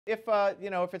if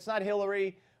if it's not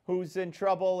Hillary who's in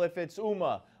trouble, if it's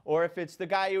Uma, or if it's the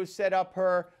guy who set up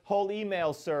her whole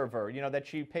email server, that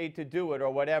she paid to do it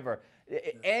or whatever.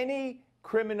 Any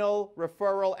criminal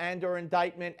referral and or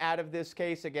indictment out of this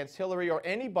case against Hillary or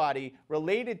anybody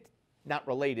related, not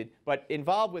related, but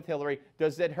involved with Hillary,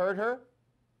 does it hurt her?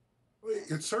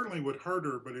 It certainly would hurt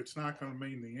her, but it's not going to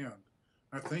mean the end.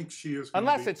 I think she is going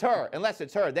to Unless it's her. Unless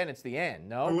it's her, then it's the end,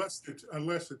 no? Unless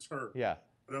it's her. Yeah.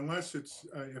 But unless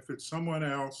if it's someone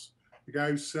else, the guy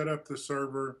who set up the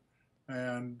server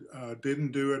and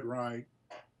didn't do it right,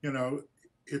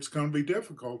 it's going to be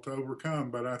difficult to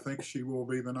overcome, but I think she will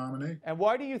be the nominee. And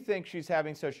why do you think she's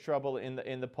having such trouble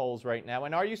in the polls right now?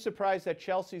 And are you surprised that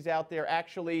Chelsea's out there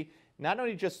actually not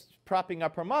only just propping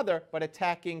up her mother, but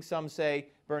attacking, some say,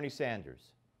 Bernie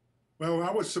Sanders? Well,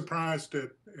 I was surprised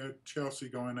at Chelsea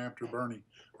going after Bernie.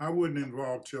 I wouldn't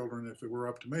involve children if it were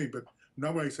up to me, but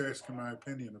nobody's asking my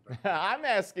opinion about it. I'm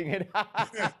asking it.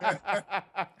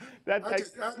 I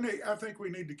think we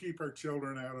need to keep our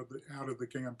children out of the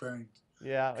campaigns.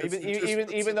 Yeah,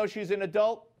 even though she's an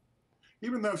adult?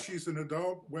 Even though she's an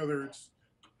adult, whether it's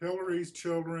Hillary's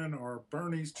children or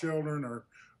Bernie's children or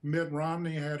Mitt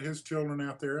Romney had his children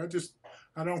out there,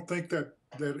 I don't think that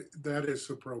is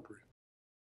appropriate.